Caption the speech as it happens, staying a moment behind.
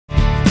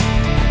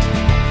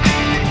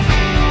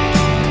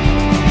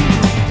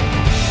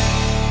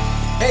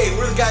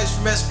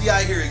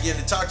SPI here again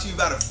to talk to you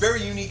about a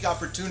very unique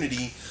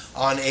opportunity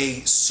on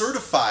a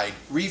certified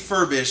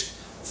refurbished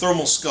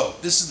thermal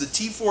scope. This is the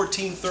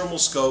T14 thermal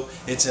scope.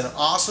 It's an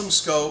awesome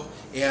scope,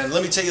 and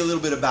let me tell you a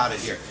little bit about it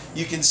here.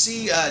 You can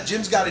see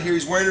Jim's got it here.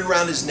 He's wearing it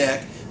around his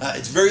neck.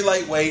 It's very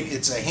lightweight.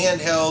 It's a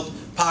handheld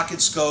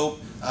pocket scope.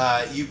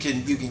 You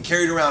can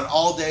carry it around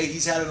all day.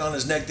 He's had it on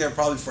his neck there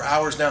probably for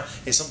hours now.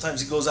 Hey, sometimes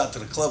he goes out to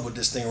the club with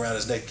this thing around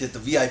his neck, get the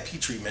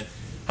VIP treatment.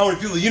 How many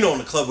people you know in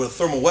the club with a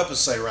thermal weapon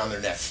sight around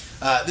their neck?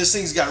 This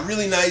thing's got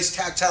really nice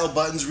tactile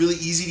buttons, really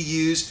easy to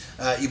use.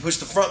 You push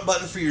the front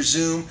button for your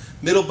zoom,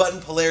 middle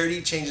button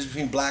polarity, changes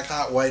between black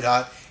hot, white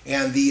hot,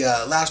 and the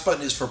last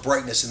button is for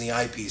brightness in the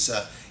eyepiece.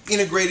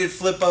 Integrated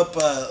flip up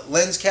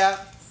lens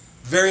cap,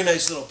 very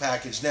nice little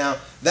package. Now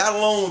that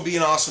alone would be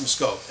an awesome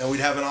scope, and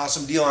we'd have an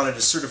awesome deal on it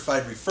as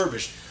certified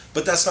refurbished,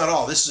 but that's not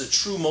all. This is a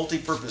true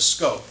multi-purpose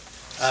scope.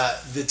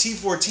 The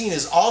T14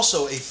 is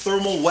also a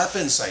thermal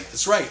weapon sight.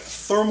 That's right,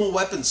 thermal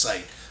weapon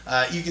sight.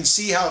 You can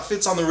see how it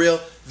fits on the rail.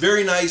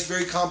 Very nice,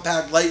 very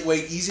compact,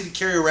 lightweight, easy to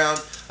carry around.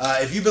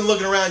 If you've been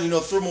looking around, you know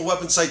thermal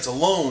weapon sights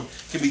alone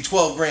can be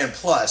 12 grand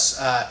plus.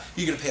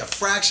 You're going to pay a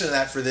fraction of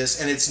that for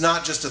this, and it's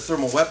not just a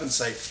thermal weapon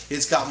sight.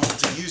 It's got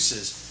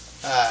multi-uses.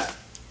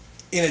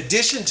 In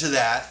addition to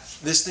that,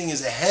 this thing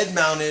is a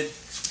head-mounted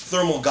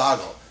thermal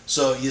goggle.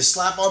 So you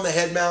slap on the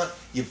head mount,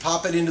 you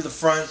pop it into the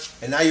front,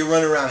 and now you're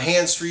running around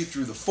hands-free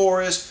through the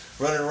forest,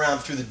 running around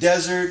through the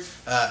desert,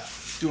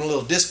 doing a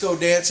little disco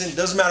dancing. It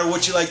doesn't matter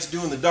what you like to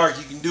do in the dark,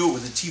 you can do it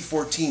with the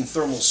T14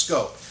 thermal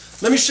scope.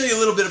 Let me show you a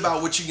little bit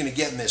about what you're going to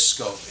get in this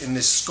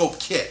scope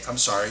kit. I'm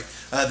sorry.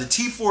 The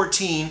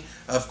T14,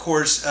 of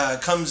course,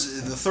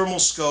 comes the thermal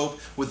scope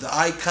with the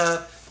eye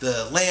cup,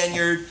 the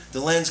lanyard, the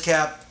lens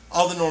cap,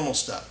 all the normal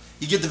stuff.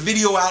 You get the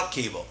video out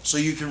cable, so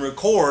you can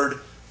record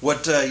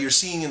what you're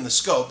seeing in the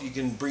scope. You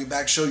can bring it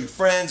back, show your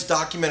friends,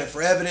 document it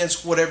for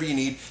evidence, whatever you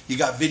need. You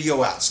got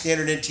video out.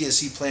 Standard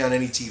NTSC play on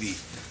any TV.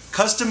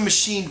 Custom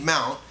machined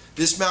mount.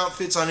 This mount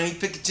fits on any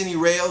Picatinny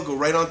rail, go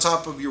right on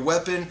top of your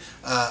weapon,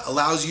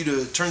 allows you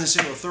to turn this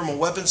into a thermal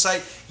weapon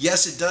sight.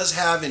 Yes, it does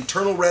have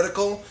internal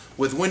reticle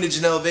with windage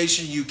and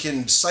elevation. You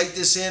can sight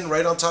this in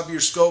right on top of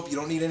your scope. You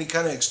don't need any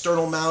kind of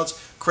external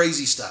mounts,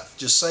 crazy stuff.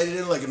 Just sight it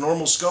in like a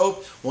normal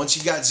scope. Once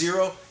you got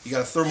zero, you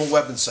got a thermal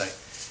weapon sight.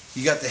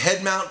 You got the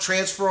head mount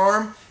transfer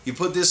arm. You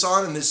put this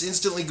on and this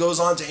instantly goes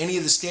on to any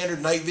of the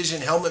standard night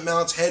vision helmet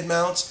mounts, head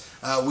mounts.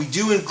 We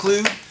do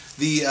include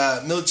the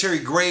military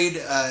grade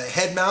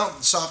head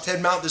mount, soft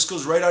head mount. This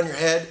goes right on your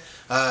head.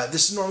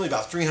 This is normally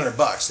about 300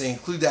 bucks. They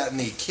include that in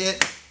the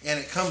kit, and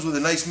it comes with a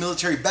nice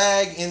military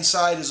bag.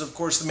 Inside is of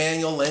course the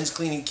manual, lens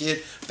cleaning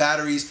kit,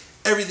 batteries,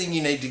 everything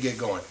you need to get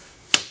going.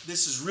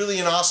 This is really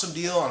an awesome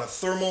deal on a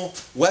thermal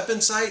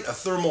weapon sight, a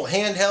thermal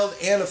handheld,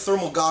 and a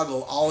thermal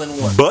goggle all in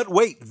one. But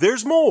wait,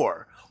 there's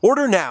more!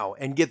 Order now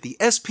and get the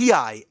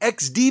SPI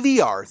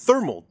XDVR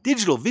Thermal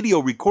Digital Video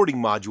Recording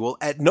Module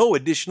at no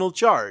additional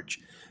charge.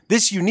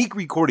 This unique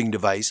recording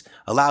device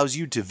allows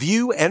you to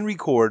view and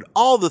record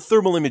all the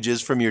thermal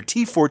images from your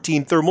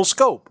T14 thermal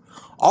scope.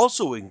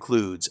 Also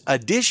includes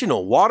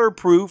additional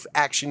waterproof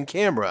action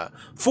camera,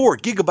 4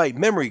 GB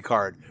memory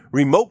card,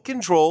 remote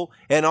control,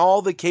 and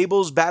all the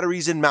cables,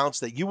 batteries, and mounts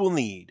that you will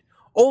need.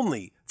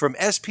 Only from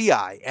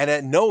SPI and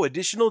at no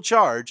additional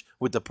charge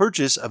with the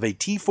purchase of a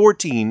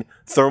T14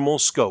 thermal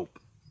scope.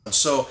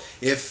 So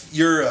if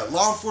you're a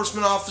law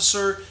enforcement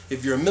officer,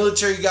 if you're a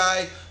military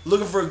guy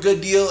looking for a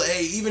good deal,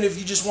 hey, even if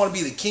you just want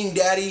to be the king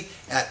daddy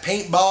at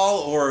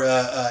paintball or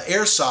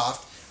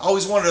airsoft,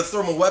 always wanted a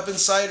thermal weapon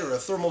sight or a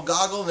thermal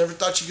goggle, never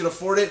thought you could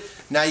afford it,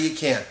 now you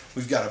can.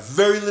 We've got a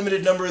very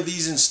limited number of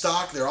these in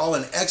stock. They're all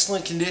in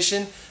excellent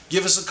condition.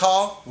 Give us a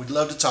call. We'd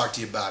love to talk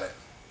to you about it.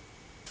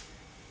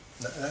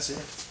 That's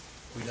it.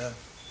 We're done.